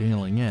and on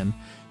Dealing In,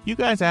 you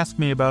guys ask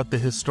me about the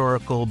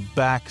historical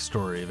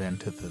backstory of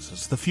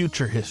Antithesis, the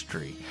future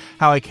history,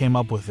 how I came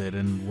up with it,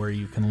 and where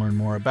you can learn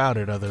more about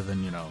it other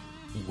than,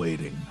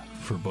 waiting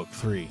for Book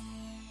 3.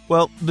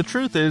 Well, the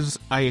truth is,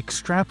 I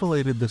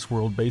extrapolated this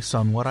world based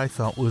on what I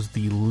thought was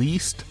the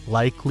least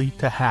likely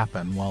to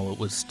happen while it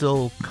was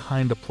still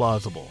kind of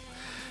plausible.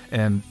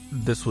 And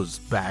this was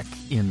back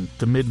in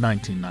the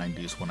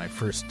mid-1990s when I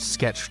first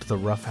sketched the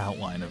rough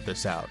outline of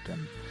this out,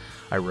 and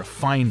I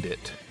refined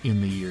it in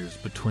the years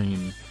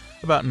between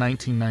about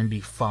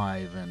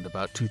 1995 and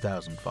about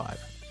 2005.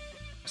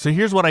 So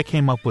here's what I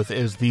came up with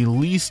as the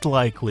least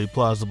likely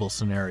plausible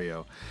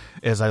scenario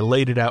as I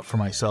laid it out for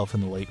myself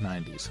in the late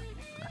 90s.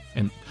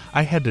 And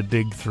I had to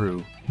dig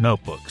through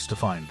notebooks to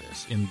find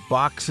this, in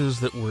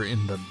boxes that were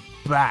in the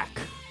back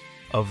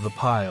of the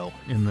pile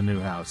in the new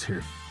house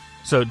here.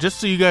 So just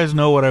so you guys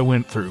know what I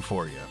went through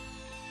for you.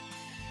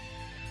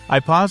 I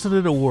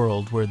posited a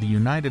world where the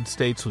United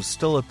States was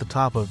still at the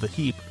top of the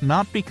heap,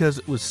 not because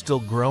it was still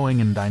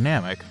growing and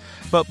dynamic,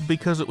 but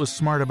because it was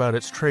smart about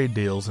its trade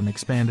deals and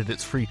expanded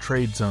its free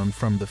trade zone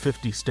from the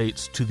 50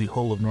 states to the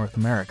whole of North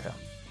America.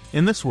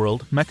 In this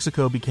world,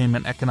 Mexico became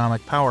an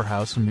economic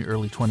powerhouse in the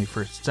early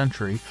 21st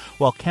century,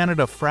 while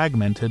Canada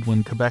fragmented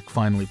when Quebec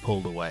finally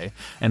pulled away,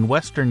 and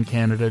Western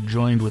Canada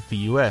joined with the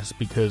U.S.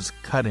 because,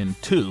 cut in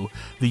two,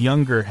 the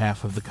younger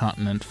half of the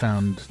continent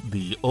found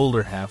the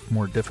older half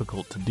more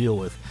difficult to deal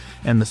with,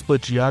 and the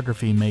split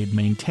geography made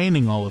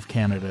maintaining all of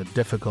Canada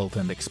difficult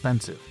and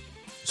expensive.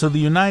 So the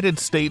United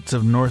States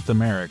of North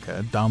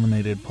America,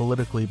 dominated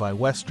politically by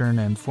Western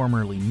and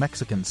formerly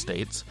Mexican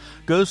states,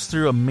 goes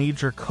through a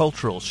major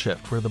cultural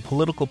shift where the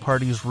political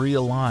parties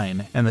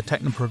realign and the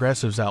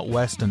techno-progressives out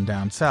west and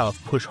down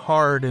south push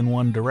hard in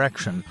one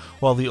direction,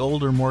 while the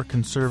older, more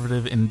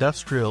conservative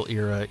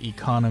industrial-era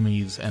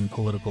economies and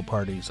political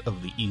parties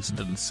of the east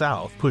and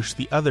south push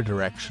the other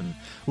direction,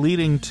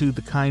 leading to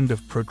the kind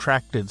of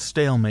protracted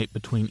stalemate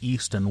between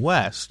east and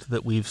west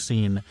that we've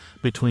seen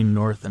between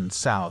north and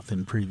south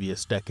in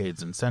previous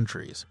decades and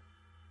centuries.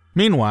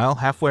 Meanwhile,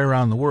 halfway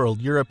around the world,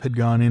 Europe had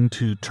gone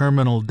into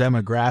terminal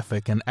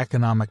demographic and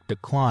economic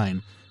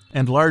decline,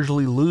 and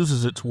largely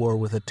loses its war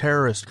with a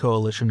terrorist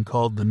coalition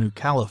called the New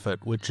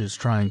Caliphate, which is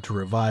trying to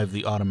revive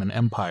the Ottoman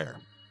Empire.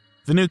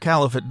 The New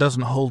Caliphate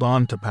doesn't hold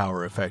on to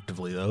power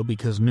effectively, though,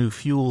 because new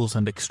fuels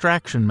and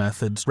extraction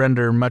methods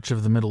render much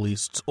of the Middle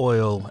East's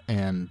oil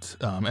and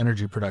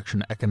energy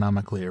production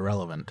economically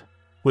irrelevant.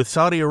 With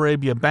Saudi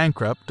Arabia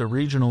bankrupt, a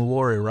regional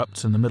war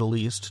erupts in the Middle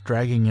East,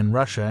 dragging in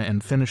Russia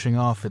and finishing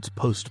off its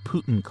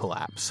post-Putin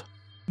collapse.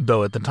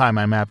 Though at the time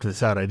I mapped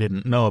this out, I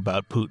didn't know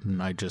about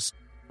Putin. I just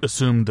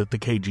assumed that the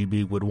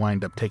KGB would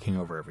wind up taking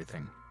over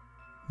everything.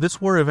 This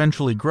war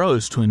eventually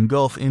grows to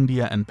engulf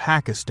India and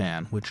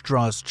Pakistan, which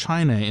draws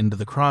China into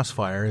the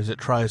crossfire as it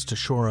tries to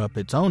shore up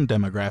its own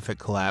demographic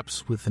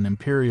collapse with an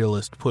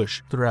imperialist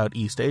push throughout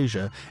East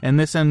Asia, and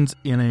this ends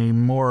in a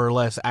more or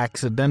less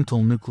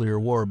accidental nuclear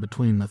war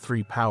between the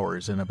three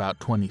powers in about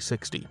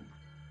 2060.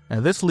 Now,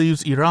 this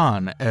leaves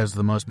Iran as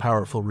the most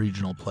powerful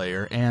regional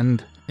player,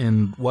 and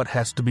in what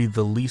has to be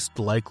the least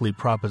likely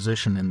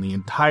proposition in the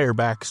entire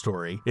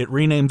backstory, it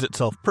renames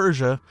itself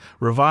Persia,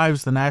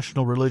 revives the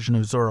national religion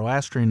of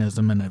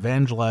Zoroastrianism, and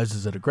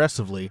evangelizes it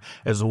aggressively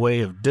as a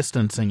way of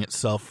distancing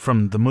itself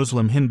from the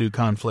Muslim-Hindu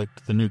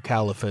conflict, the New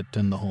Caliphate,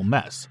 and the whole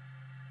mess.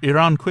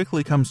 Iran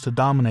quickly comes to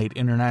dominate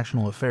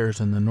international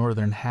affairs in the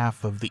northern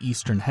half of the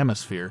Eastern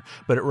Hemisphere,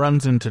 but it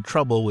runs into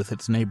trouble with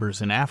its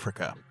neighbors in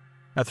Africa.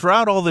 Now,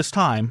 throughout all this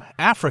time,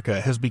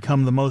 Africa has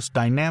become the most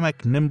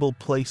dynamic, nimble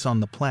place on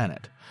the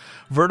planet.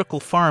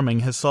 Vertical farming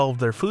has solved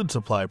their food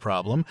supply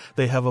problem,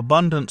 they have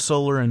abundant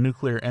solar and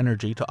nuclear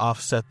energy to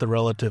offset the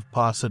relative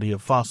paucity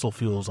of fossil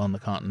fuels on the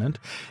continent,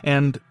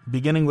 and,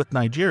 beginning with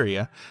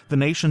Nigeria, the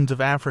nations of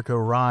Africa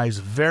rise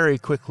very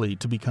quickly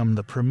to become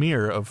the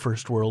premier of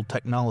first-world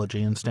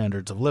technology and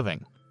standards of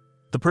living.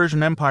 The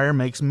Persian Empire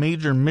makes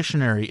major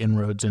missionary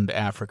inroads into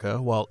Africa,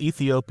 while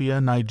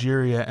Ethiopia,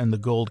 Nigeria, and the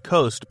Gold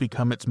Coast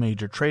become its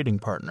major trading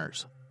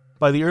partners.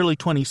 By the early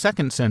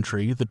 22nd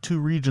century, the two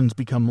regions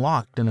become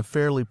locked in a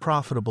fairly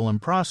profitable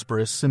and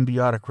prosperous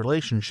symbiotic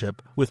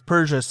relationship, with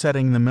Persia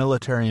setting the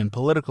military and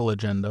political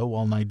agenda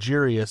while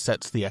Nigeria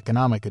sets the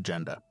economic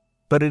agenda.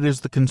 But it is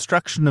the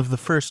construction of the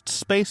first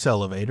space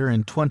elevator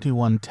in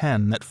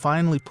 2110 that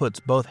finally puts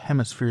both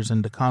hemispheres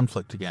into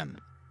conflict again.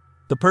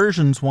 The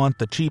Persians want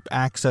the cheap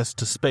access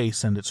to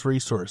space and its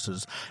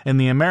resources, and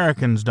the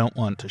Americans don't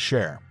want to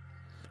share.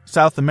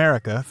 South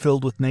America,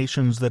 filled with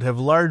nations that have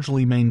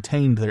largely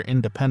maintained their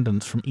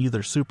independence from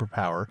either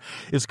superpower,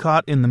 is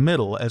caught in the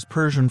middle as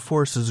Persian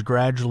forces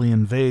gradually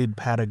invade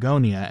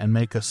Patagonia and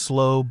make a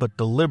slow but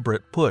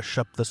deliberate push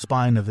up the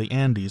spine of the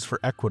Andes for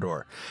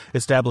Ecuador,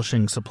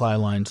 establishing supply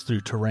lines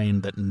through terrain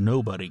that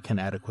nobody can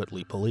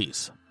adequately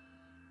police.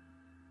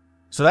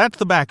 So that's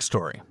the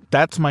backstory.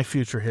 That's my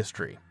future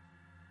history.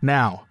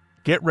 Now,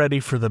 get ready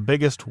for the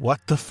biggest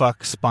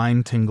what-the-fuck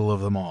spine tingle of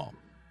them all.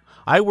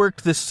 I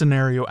worked this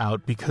scenario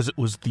out because it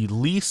was the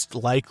least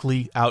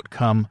likely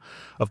outcome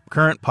of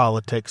current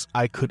politics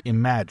I could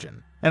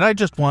imagine, and I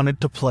just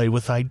wanted to play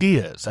with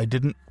ideas. I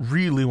didn't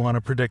really want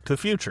to predict the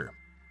future.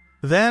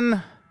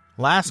 Then,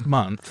 last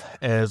month,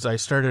 as I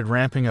started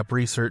ramping up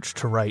research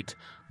to write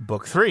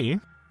Book 3,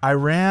 I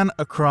ran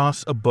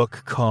across a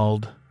book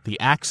called The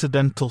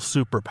Accidental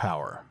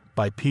Superpower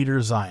by Peter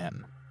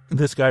Zeihan.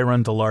 This guy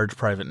runs a large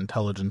private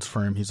intelligence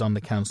firm. He's on the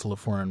Council of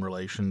Foreign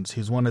Relations.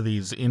 He's one of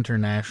these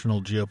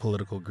international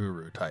geopolitical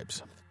guru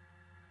types.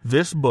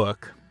 This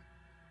book,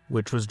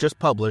 which was just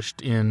published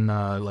in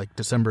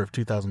December of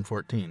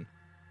 2014,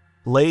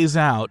 lays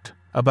out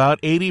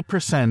about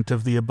 80%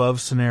 of the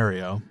above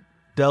scenario,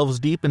 delves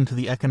deep into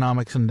the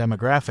economics and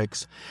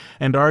demographics,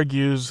 and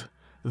argues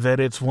that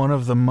it's one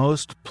of the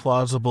most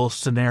plausible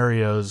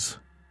scenarios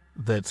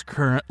that's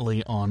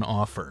currently on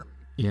offer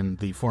in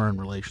the foreign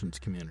relations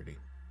community.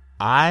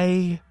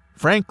 I,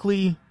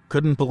 frankly,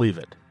 couldn't believe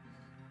it.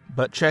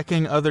 But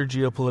checking other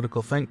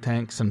geopolitical think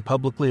tanks and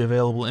publicly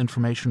available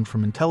information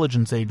from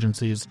intelligence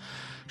agencies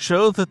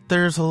show that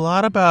there's a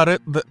lot about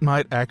it that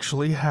might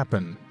actually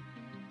happen.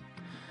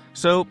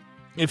 So,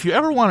 if you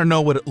ever want to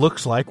know what it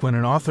looks like when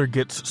an author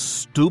gets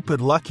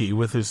stupid lucky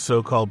with his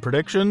so-called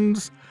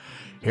predictions,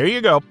 here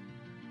you go.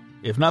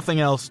 If nothing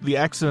else, The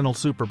Accidental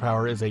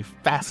Superpower is a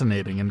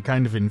fascinating and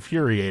kind of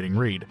infuriating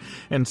read,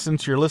 and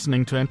since you're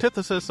listening to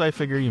Antithesis, I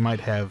figure you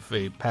might have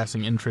a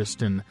passing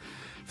interest in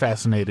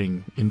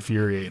fascinating,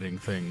 infuriating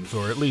things,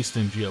 or at least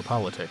in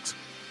geopolitics.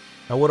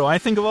 Now, what do I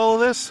think of all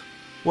of this?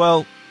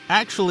 Well,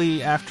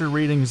 actually, after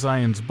reading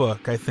Zion's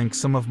book, I think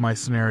some of my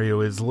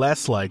scenario is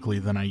less likely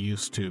than I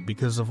used to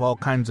because of all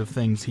kinds of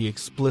things he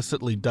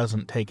explicitly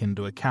doesn't take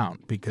into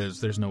account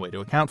because there's no way to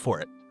account for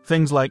it.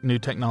 Things like new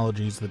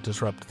technologies that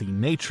disrupt the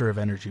nature of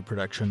energy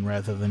production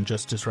rather than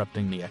just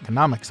disrupting the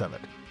economics of it.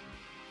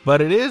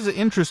 But it is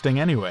interesting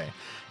anyway,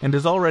 and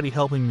is already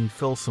helping me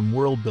fill some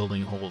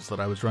world-building holes that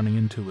I was running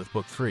into with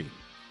Book 3.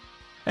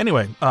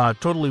 Anyway,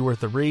 totally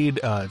worth a read.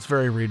 It's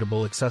very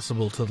readable,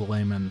 accessible to the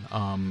layman.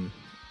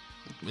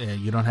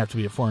 You don't have to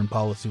be a foreign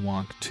policy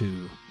wonk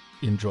to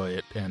enjoy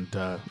it and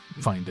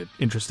find it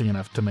interesting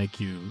enough to make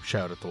you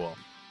shout at the wall.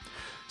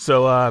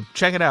 So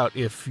check it out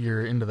if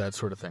you're into that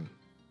sort of thing.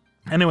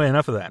 Anyway,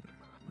 enough of that.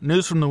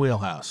 News from the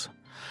wheelhouse.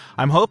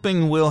 I'm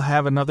hoping we'll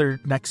have another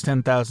Next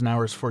 10,000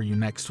 Hours for you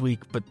next week,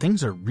 but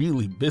things are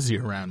really busy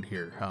around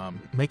here.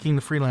 Making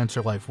the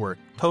freelancer life work.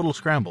 Total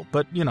scramble,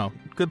 but,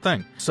 good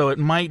thing. So it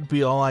might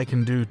be all I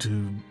can do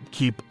to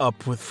keep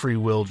up with Free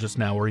Will just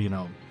now, or,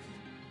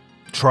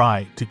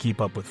 try to keep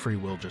up with Free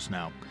Will just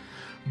now.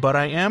 But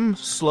I am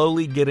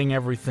slowly getting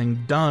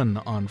everything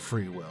done on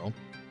Free Will,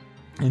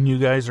 and you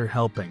guys are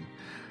helping.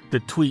 The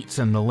tweets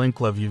and the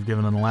link love you've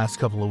given in the last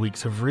couple of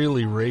weeks have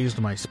really raised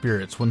my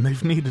spirits when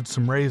they've needed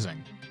some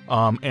raising.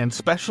 And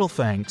special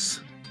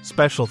thanks,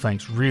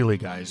 really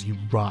guys, you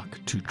rock,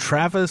 to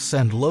Travis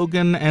and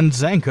Logan and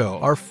Zanko,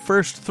 our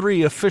first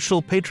 3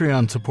 official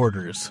Patreon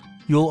supporters.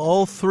 You'll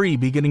all 3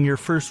 be getting your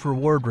first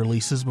reward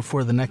releases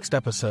before the next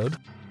episode.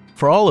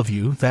 For all of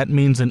you, that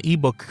means an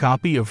ebook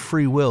copy of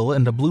Free Will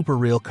and a blooper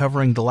reel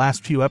covering the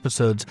last few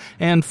episodes,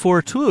 and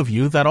for 2 of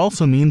you, that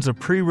also means a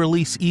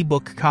pre-release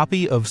ebook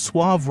copy of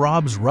Suave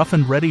Rob's Rough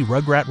and Ready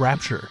Rugrat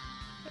Rapture.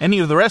 Any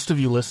of the rest of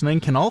you listening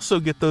can also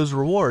get those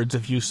rewards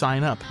if you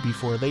sign up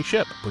before they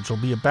ship, which will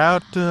be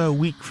about a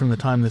week from the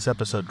time this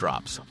episode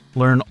drops.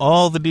 Learn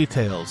all the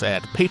details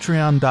at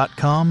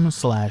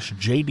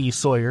patreon.com/JD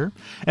Sawyer,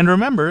 and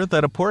remember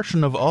that a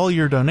portion of all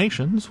your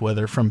donations,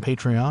 whether from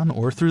Patreon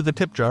or through the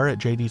tip jar at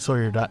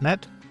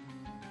jdsawyer.net,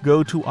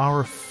 go to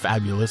our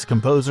fabulous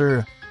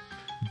composer,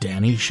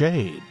 Danny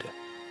Shade.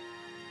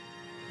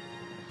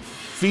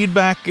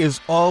 Feedback is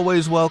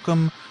always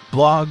welcome.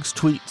 Blogs,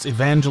 tweets,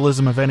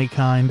 evangelism of any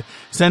kind.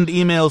 Send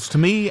emails to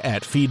me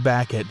at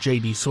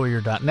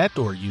feedback@jdsawyer.net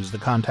or use the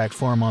contact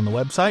form on the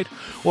website,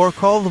 or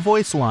call the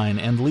voice line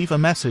and leave a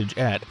message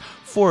at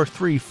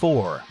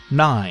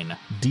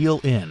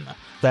 434-9-DEAL-IN.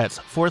 That's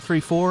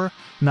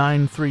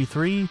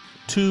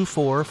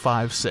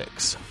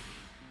 434-933-2456.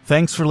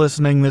 Thanks for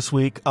listening this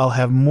week. I'll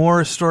have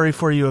more story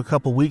for you a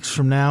couple weeks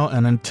from now,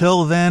 and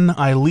until then,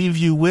 I leave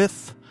you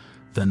with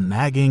the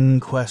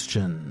nagging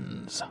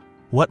questions.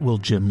 What will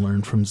Jim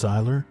learn from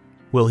Xyler?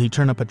 Will he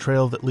turn up a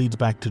trail that leads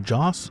back to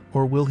Joss,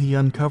 or will he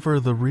uncover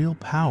the real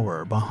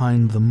power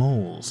behind the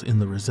moles in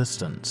the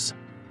Resistance?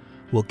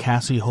 Will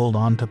Cassie hold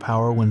on to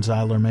power when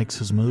Xyler makes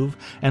his move,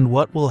 and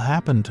what will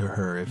happen to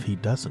her if he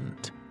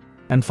doesn't?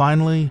 And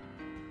finally,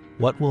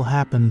 what will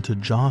happen to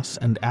Joss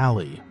and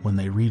Allie when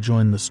they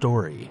rejoin the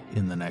story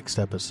in the next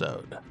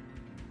episode?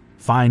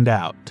 Find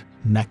out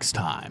next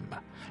time.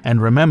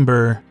 And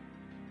remember,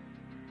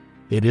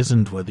 it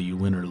isn't whether you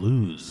win or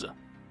lose.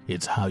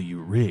 It's how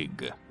you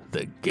rig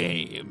the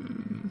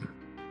game.